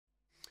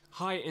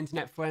Hi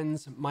internet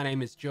friends, my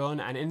name is John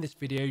and in this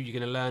video you're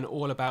going to learn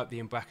all about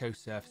the Umbraco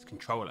Surface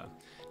Controller.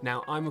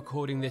 Now I'm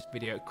recording this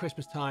video at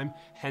Christmas time,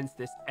 hence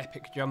this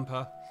epic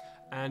jumper,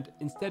 and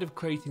instead of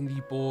creating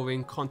the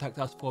boring contact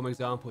us form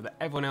example that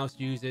everyone else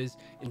uses,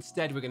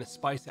 instead we're going to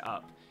spice it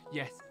up.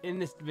 Yes, in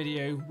this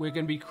video we're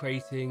going to be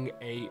creating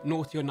a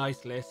naughty or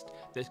nice list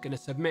that's going to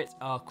submit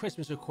our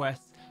Christmas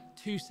requests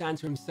to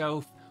Santa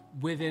himself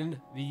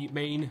within the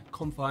main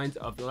confines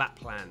of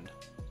Lapland.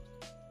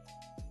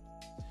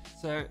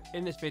 So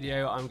in this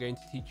video, I'm going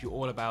to teach you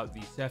all about the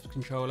Surface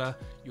Controller.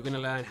 You're going to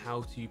learn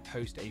how to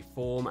post a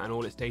form and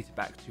all its data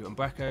back to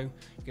Umbraco.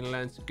 You're going to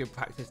learn some good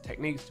practice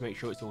techniques to make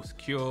sure it's all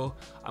secure.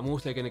 I'm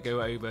also going to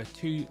go over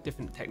 2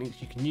 different techniques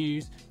you can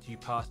use to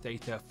pass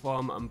data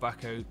from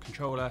Umbraco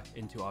Controller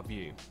into our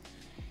view.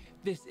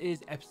 This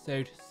is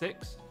episode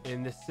 6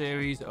 in this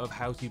series of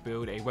how to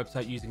build a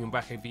website using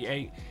Umbraco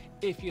V8.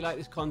 If you like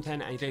this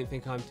content and you don't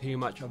think I'm too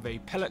much of a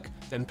pillock,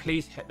 then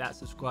please hit that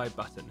subscribe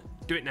button.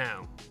 Do it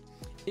now.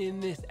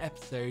 In this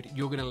episode,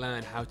 you're going to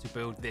learn how to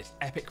build this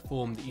epic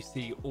form that you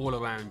see all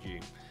around you.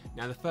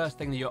 Now, the first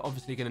thing that you're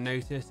obviously going to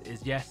notice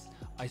is, yes,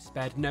 I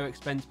spared no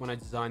expense when I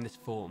designed this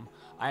form.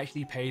 I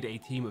actually paid a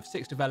team of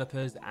 6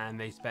 developers and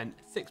they spent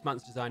 6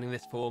 months designing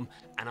this form,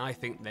 and I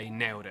think they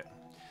nailed it.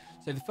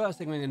 So the first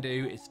thing we're going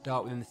to do is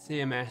start within the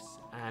CMS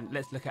and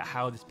let's look at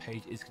how this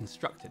page is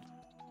constructed.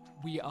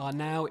 We are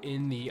now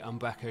in the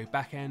Umbraco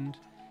backend.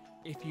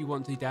 If you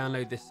want to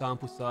download this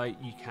sample site,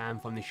 you can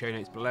from the show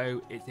notes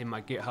below. It's in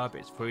my GitHub,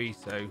 it's free,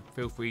 so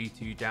feel free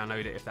to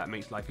download it if that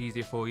makes life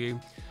easier for you.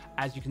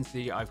 As you can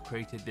see, I've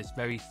created this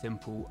very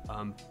simple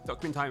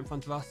document type in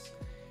front of us.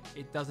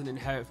 It doesn't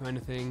inherit from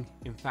anything.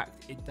 In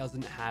fact, it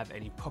doesn't have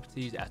any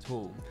properties at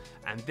all.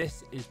 And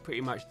this is pretty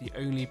much the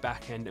only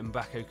backend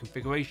Umbraco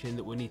configuration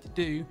that we'll need to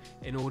do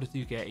in order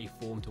to get a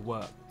form to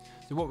work.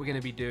 So what we're going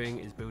to be doing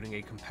is building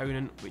a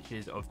component which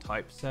is of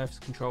type Surface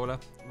Controller.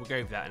 We'll go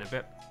over that in a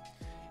bit.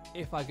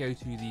 If I go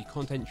to the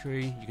content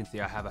tree, you can see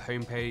I have a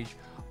home page.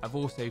 I've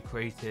also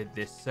created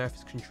this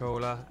Surface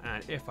Controller,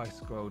 and if I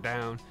scroll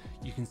down,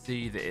 you can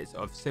see that it's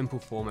of simple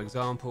form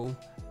example,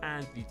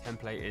 and the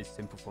template is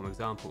simple form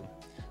example.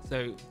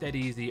 So dead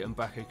easy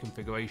Umbraco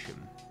configuration.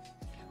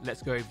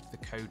 Let's go over to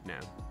the code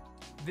now.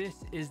 This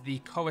is the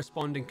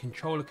corresponding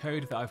controller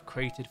code that I've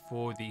created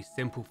for the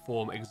simple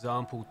form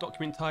example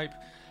document type.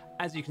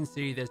 As you can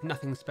see, there's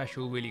nothing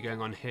special really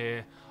going on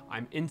here.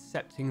 I'm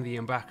intercepting the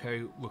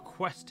Umbraco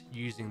request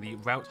using the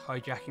route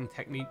hijacking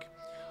technique.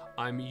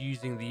 I'm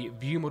using the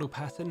view model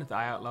pattern that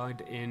I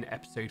outlined in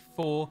episode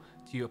 4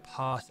 to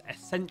pass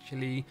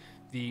essentially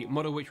the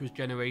model which was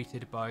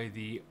generated by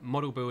the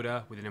model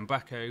builder within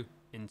Umbraco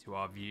into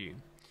our view.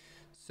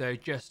 So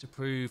just to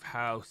prove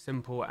how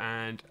simple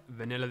and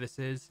vanilla this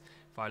is,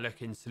 if I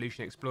look in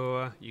Solution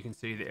Explorer, you can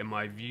see that in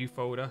my view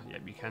folder,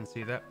 yep, you can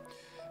see that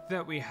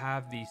we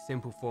have the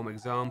simple form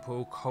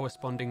example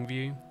corresponding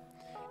view.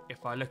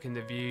 If I look in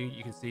the view,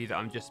 you can see that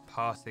I'm just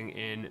passing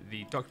in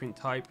the document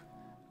type,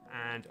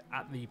 and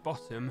at the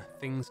bottom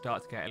things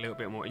start to get a little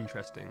bit more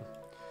interesting.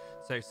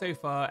 So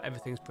far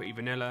everything's pretty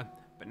vanilla,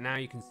 but now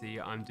you can see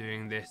I'm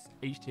doing this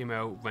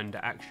HTML render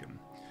action.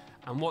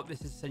 And what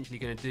this is essentially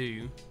going to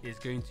do is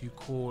going to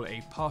call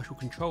a partial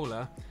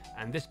controller,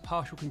 and this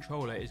partial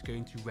controller is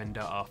going to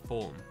render our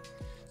form.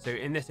 So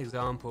in this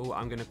example,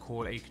 I'm going to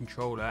call a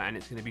controller and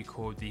it's going to be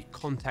called the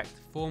contact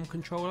form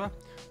controller,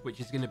 which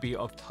is going to be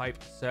of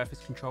type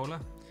Surface Controller.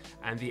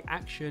 And the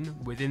action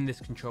within this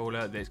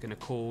controller that it's going to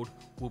call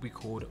will be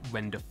called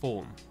render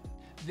form.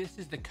 This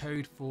is the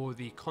code for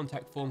the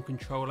contact form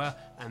controller,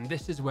 and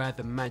this is where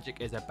the magic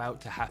is about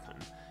to happen.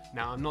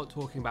 Now, I'm not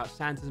talking about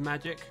Santa's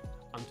magic.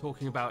 I'm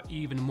talking about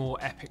even more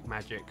epic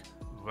magic,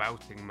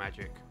 routing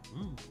magic.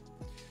 Ooh.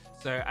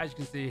 So as you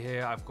can see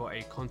here, I've got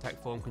a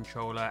contact form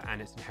controller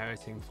and it's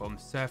inheriting from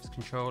Surface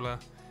Controller.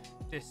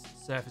 This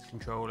Surface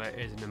Controller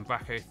is an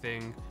Umbraco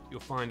thing. You'll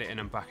find it in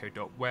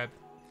umbraco.web.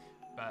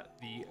 But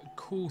the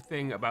cool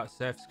thing about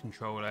Surface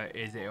Controller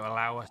is it will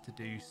allow us to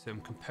do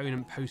some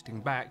component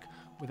posting back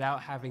without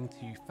having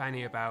to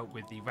fanny about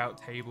with the route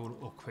table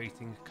or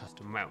creating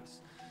custom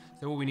routes.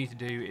 So all we need to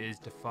do is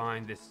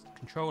define this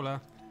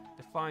controller,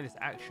 define this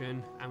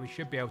action, and we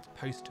should be able to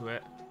post to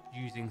it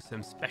using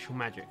some special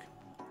magic.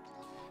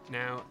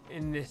 Now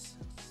in this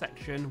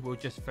section we'll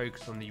just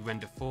focus on the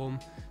render form.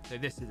 So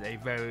this is a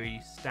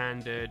very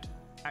standard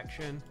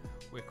action.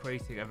 We're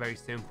creating a very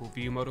simple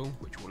view model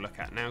which we'll look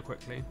at now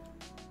quickly.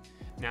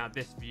 Now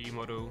this view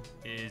model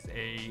is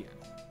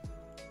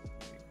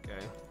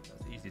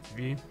that's easy to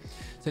view.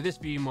 So this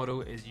view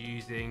model is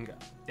using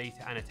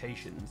data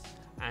annotations,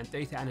 and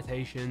data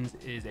annotations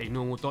is a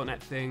normal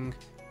 .NET thing.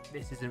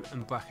 This isn't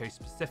Umbraco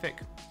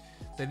specific.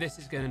 So this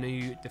is going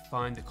to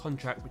define the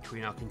contract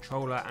between our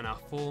controller and our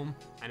form,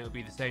 and it'll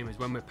be the same as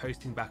when we're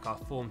posting back our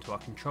form to our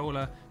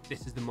controller.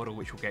 This is the model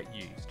which will get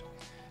used.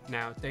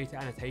 Now data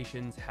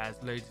annotations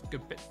has loads of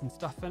good bits and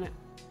stuff in it.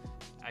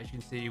 As you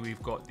can see,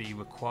 we've got the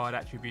required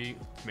attribute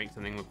to make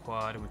something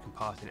required, and we can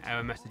pass in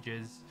error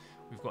messages.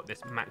 We've got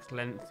this max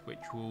length which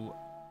will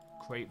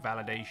create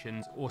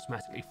validations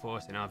automatically for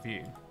us in our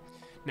view.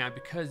 Now,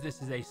 because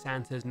this is a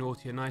Santa's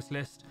naughty or nice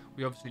list,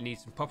 we obviously need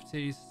some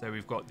properties. So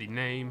we've got the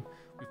name,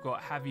 we've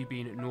got have you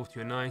been naughty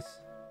or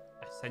nice,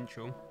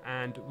 essential,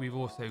 and we've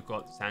also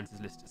got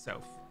Santa's list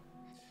itself.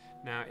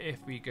 Now,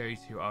 if we go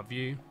to our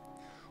view,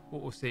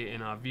 what we'll see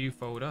in our view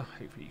folder,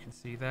 hopefully you can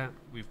see that,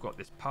 we've got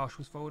this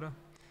partials folder.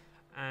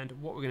 And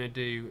what we're going to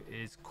do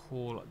is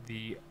call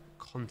the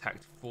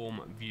contact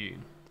form view.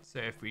 So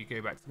if we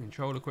go back to the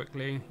controller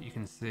quickly, you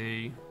can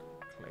see,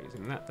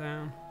 closing that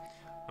down,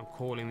 I'm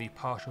calling the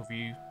partial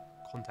view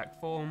contact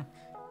form.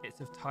 It's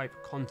of type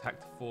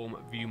contact form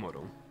view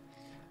model.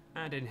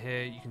 And in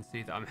here, you can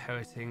see that I'm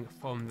inheriting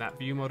from that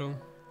view model.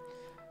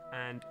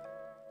 And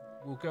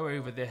we'll go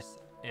over this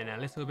in a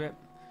little bit.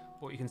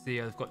 What you can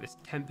see, I've got this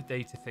temp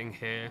data thing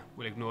here.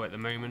 We'll ignore it at the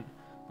moment.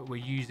 But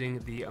we're using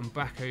the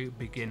Umbraco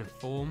begin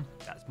form,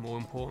 that's more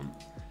important.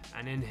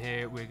 And in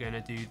here, we're going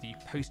to do the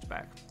post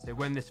back. So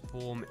when this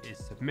form is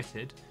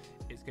submitted,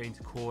 it's going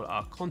to call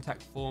our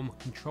contact form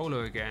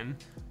controller again,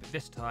 but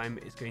this time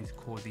it's going to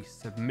call the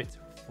submit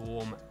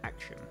form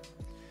action.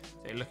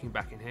 So looking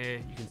back in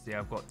here, you can see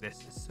I've got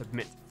this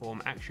submit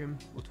form action.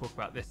 We'll talk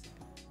about this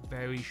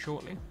very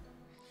shortly.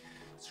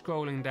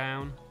 Scrolling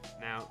down,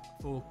 now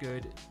for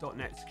good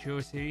 .NET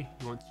security,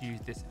 you want to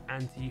use this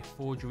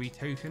Anti-Forgery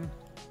Token.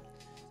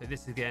 So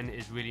this again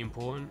is really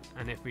important,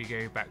 and if we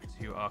go back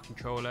to our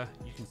controller,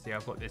 you can see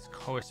I've got this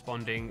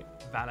corresponding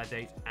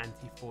validate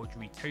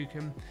anti-forgery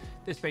token.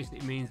 This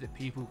basically means that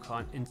people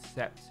can't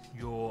intercept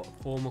your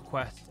form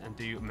requests and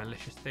do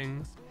malicious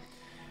things.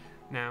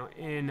 Now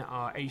in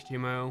our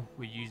HTML,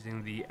 we're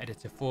using the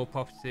editor for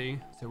property,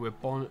 so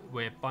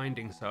we're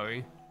binding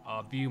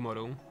our view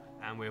model,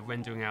 and we're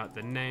rendering out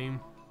the name,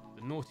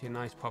 the naughty and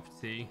nice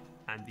property,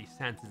 and the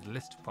Santa's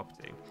list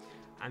property.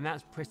 And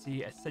that's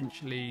pretty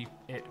essentially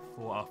it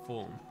for our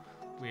form.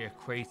 We are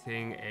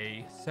creating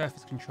a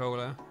surface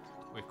controller.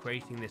 We're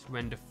creating this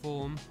render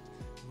form.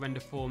 The render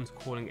form's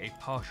calling a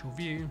partial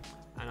view,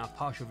 and our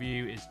partial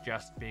view is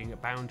just being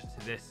bound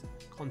to this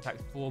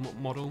contact form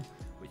model,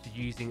 which is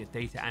using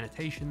data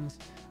annotations,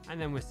 and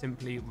then we're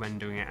simply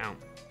rendering it out.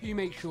 To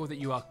make sure that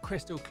you are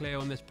crystal clear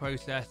on this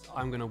process,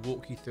 I'm going to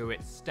walk you through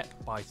it step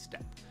by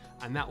step.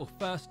 And that will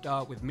first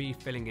start with me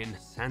filling in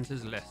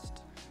Santa's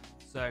list.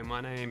 So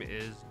my name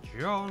is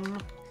John,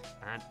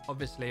 and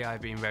obviously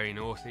I've been very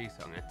naughty,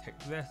 so I'm going to tick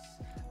this.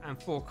 And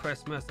for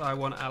Christmas, I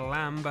want a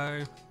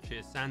Lambo.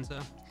 Cheers,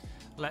 Santa.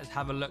 Let's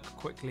have a look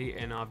quickly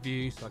in our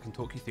view so I can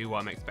talk you through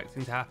what I'm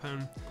expecting to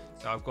happen.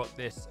 So I've got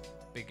this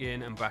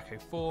begin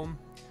Umbraco form.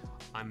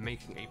 I'm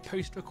making a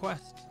post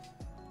request.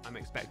 I'm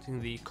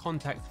expecting the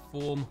contact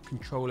form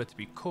controller to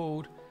be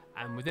called,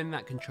 and within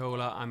that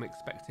controller, I'm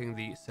expecting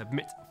the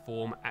submit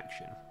form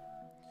action.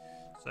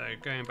 So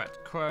going back to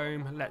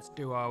Chrome, let's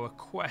do our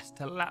request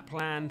to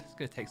Lapland. It's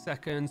going to take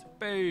seconds.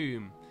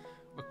 Boom!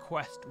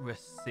 Request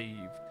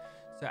received.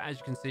 So as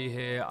you can see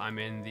here, I'm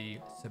in the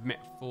submit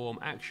form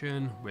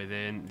action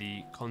within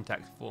the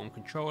contact form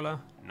controller.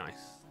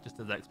 Nice, just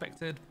as I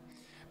expected.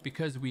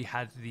 Because we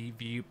had the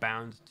view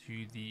bound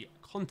to the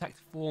contact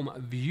form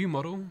view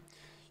model,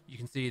 you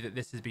can see that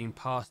this has been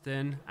passed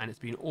in and it's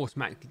been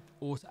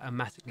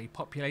automatically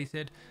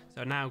populated.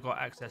 So now I've got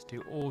access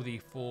to all the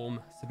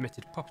form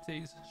submitted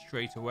properties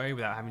straight away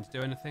without having to do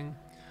anything.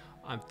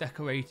 I've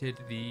decorated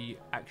the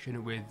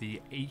action with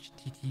the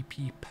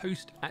HTTP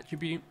post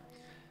attribute.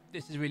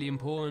 This is really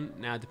important.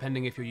 Now,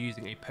 depending if you're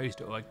using a post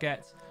or a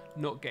get,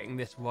 not getting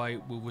this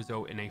right will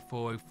result in a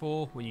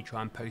 404 when you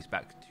try and post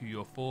back to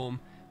your form.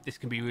 This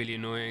can be really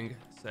annoying,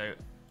 so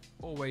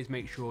always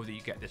make sure that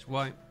you get this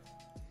right.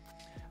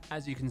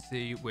 As you can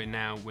see, we're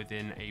now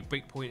within a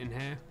breakpoint in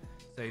here.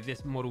 So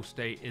this model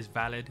state is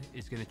valid.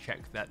 It's going to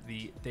check that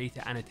the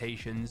data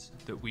annotations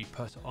that we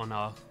put on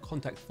our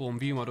contact form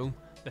view model,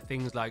 the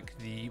things like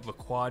the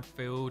required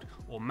field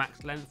or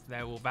max length,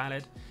 they're all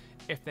valid.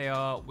 If they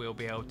are, we'll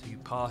be able to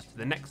pass to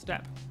the next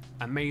step.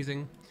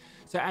 Amazing.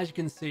 So as you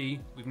can see,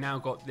 we've now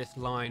got this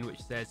line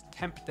which says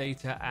temp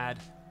data add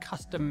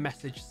custom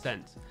message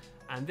sent.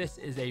 And this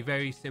is a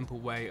very simple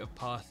way of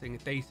passing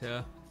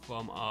data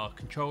from our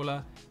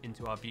controller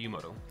into our view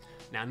model.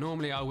 Now,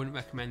 normally I wouldn't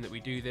recommend that we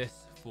do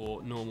this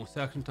for normal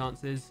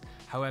circumstances.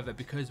 However,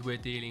 because we're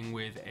dealing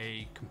with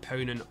a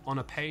component on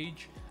a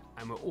page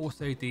and we're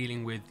also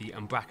dealing with the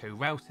Umbraco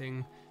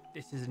routing,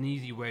 this is an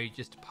easy way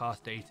just to pass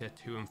data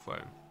to and fro.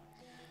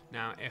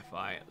 Now, if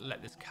I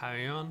let this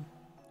carry on,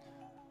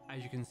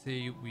 as you can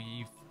see,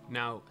 we've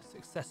now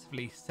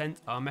successfully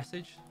sent our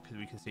message because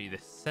we can see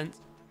this sent.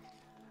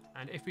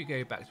 And if we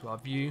go back to our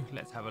view,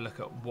 let's have a look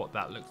at what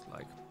that looks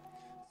like.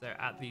 So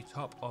at the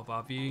top of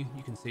our view,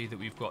 you can see that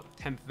we've got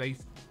temp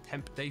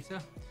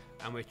data,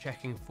 and we're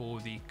checking for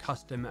the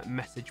custom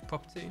message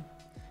property,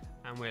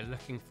 and we're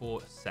looking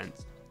for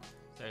sent.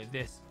 So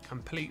this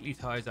completely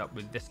ties up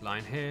with this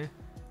line here,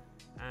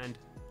 and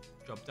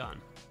job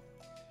done.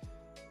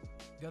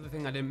 The other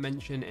thing I didn't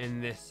mention in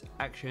this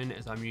action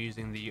is I'm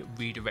using the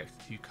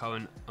redirect to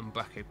current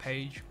Umbraco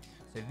page.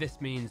 So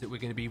this means that we're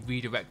going to be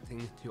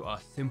redirecting to our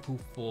simple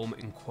form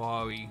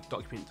inquiry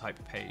document type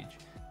page.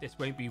 this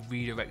won't be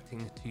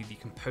redirecting to the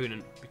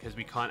component because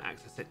we can't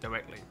access it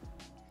directly.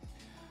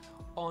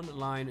 On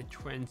line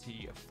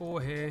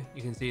 24 here,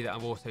 you can see that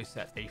I've also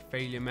set a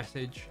failure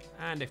message,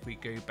 and if we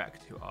go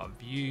back to our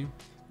view,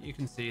 you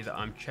can see that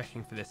I'm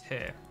checking for this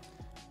here.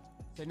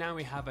 So now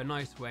we have a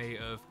nice way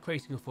of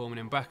creating a form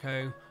in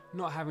Umbraco,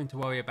 not having to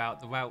worry about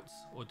the routes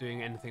or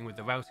doing anything with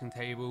the routing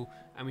table,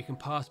 and we can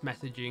pass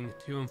messaging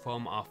to and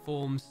from our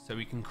forms so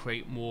we can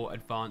create more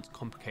advanced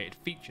complicated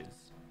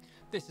features.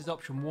 This is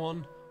option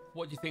 1.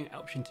 What do you think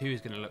option 2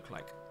 is going to look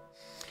like?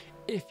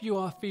 If you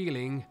are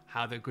feeling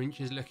how the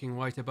Grinch is looking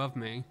right above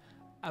me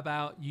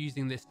about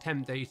using this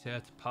temp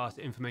data to pass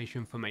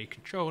information from a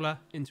controller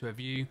into a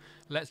view,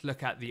 let's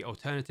look at the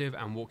alternative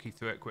and walk you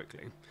through it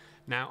quickly.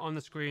 Now on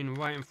the screen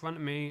right in front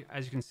of me,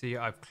 as you can see,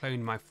 I've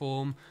cloned my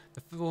form.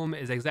 The form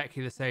is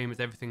exactly the same as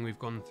everything we've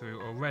gone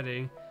through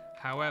already.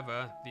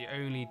 However, the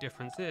only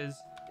difference is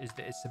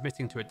that it's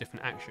submitting to a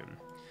different action.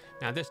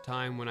 Now this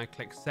time when I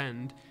click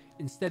send,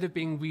 instead of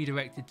being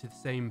redirected to the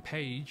same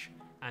page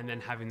and then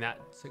having that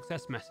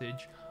success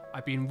message,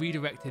 I've been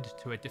redirected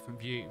to a different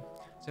view.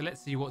 So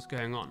let's see what's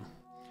going on.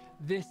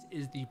 This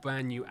is the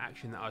brand new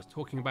action that I was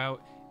talking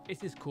about.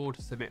 It is called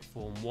submit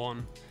form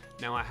 1.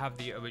 Now I have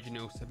the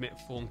original submit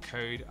form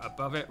code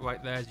above it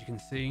right there, as you can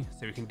see,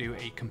 so we can do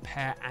a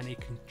compare and a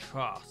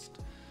contrast.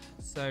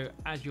 So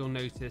as you'll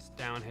notice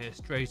down here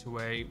straight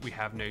away, we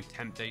have no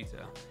temp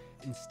data.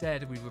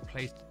 Instead, we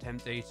replaced the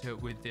temp data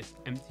with this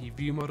empty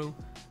view model,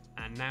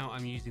 and now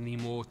I'm using the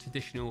more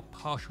traditional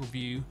partial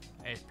view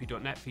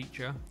ASP.NET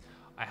feature.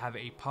 I have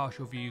a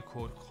partial view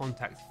called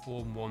contact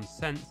form 1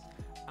 sent,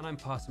 and I'm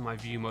passing my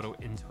view model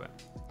into it.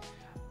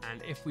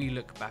 And if we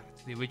look back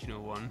to the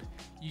original one,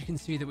 you can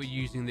see that we're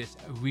using this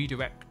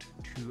redirect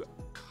to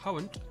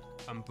current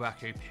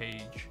Umbraco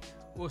page.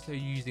 We're also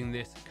using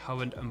this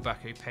current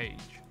Umbraco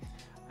page,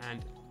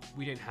 and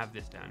we don't have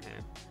this down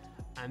here.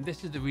 And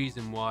this is the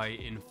reason why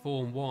in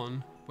form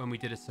 1, when we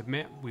did a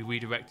submit, we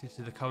redirected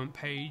to the current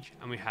page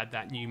and we had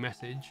that new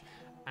message.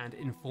 And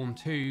in form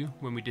 2,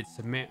 when we did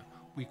submit,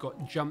 we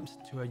got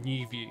jumped to a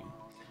new view.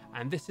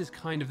 And this is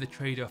kind of the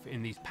trade-off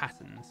in these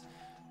patterns,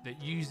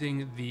 that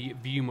using the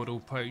view model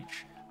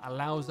approach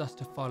allows us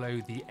to follow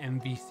the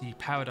MVC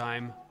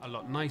paradigm a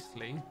lot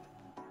nicely,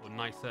 or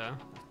nicer,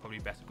 that's probably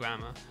better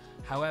grammar.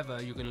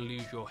 However, you're going to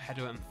lose your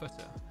header and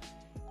footer.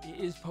 It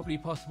is probably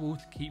possible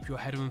to keep your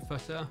header and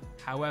footer.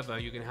 However,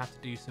 you're going to have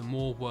to do some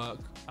more work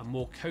and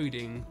more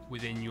coding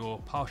within your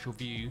partial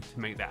view to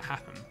make that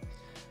happen.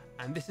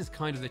 And this is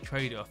kind of the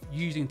trade-off.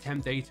 Using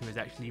temp data is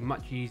actually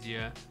much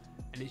easier,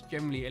 and it's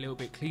generally a little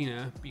bit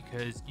cleaner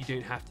because you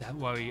don't have to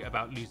worry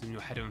about losing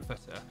your header and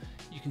footer.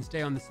 You can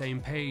stay on the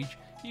same page,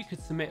 you could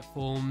submit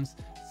forms,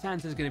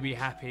 Santa's going to be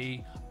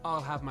happy,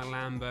 I'll have my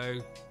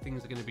Lambo,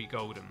 things are going to be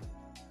golden.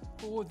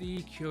 For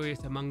the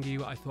curious among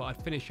you, I thought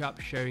I'd finish up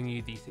showing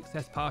you the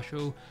success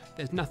partial.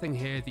 There's nothing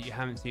here that you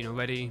haven't seen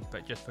already,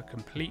 but just for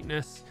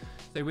completeness.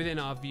 So within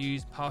our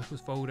views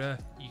partials folder,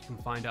 you can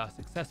find our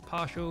success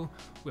partial.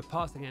 We're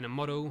passing in a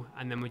model,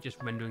 and then we're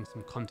just rendering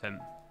some content.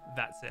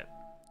 That's it.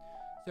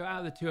 So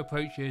out of the two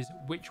approaches,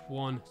 which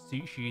one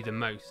suits you the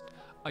most?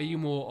 Are you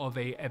more of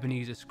a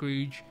Ebenezer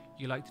Scrooge?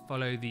 You like to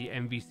follow the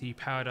MVC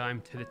paradigm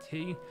to the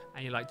T,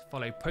 and you like to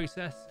follow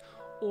process?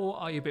 Or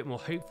are you a bit more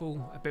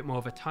hopeful, a bit more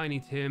of a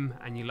Tiny Tim,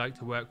 and you like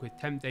to work with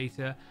temp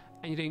data,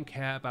 and you don't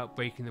care about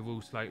breaking the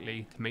rules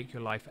slightly to make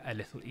your life a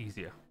little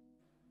easier?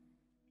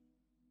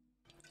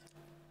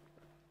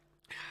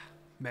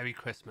 Merry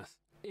Christmas.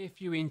 If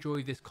you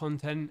enjoy this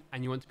content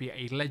and you want to be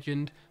a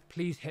legend,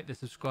 please hit the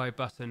subscribe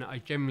button. I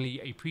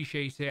generally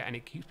appreciate it and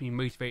it keeps me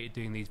motivated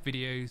doing these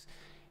videos.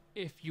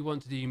 If you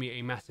want to do me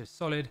a massive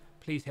solid,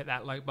 please hit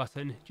that like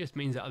button. It just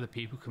means that other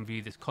people can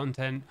view this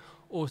content.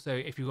 Also,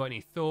 if you've got any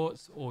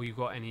thoughts or you've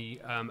got any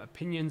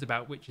opinions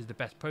about which is the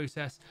best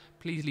process,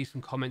 please leave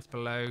some comments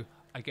below.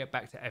 I get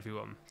back to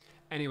everyone.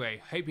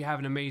 Anyway, hope you have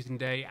an amazing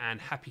day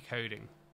and happy coding.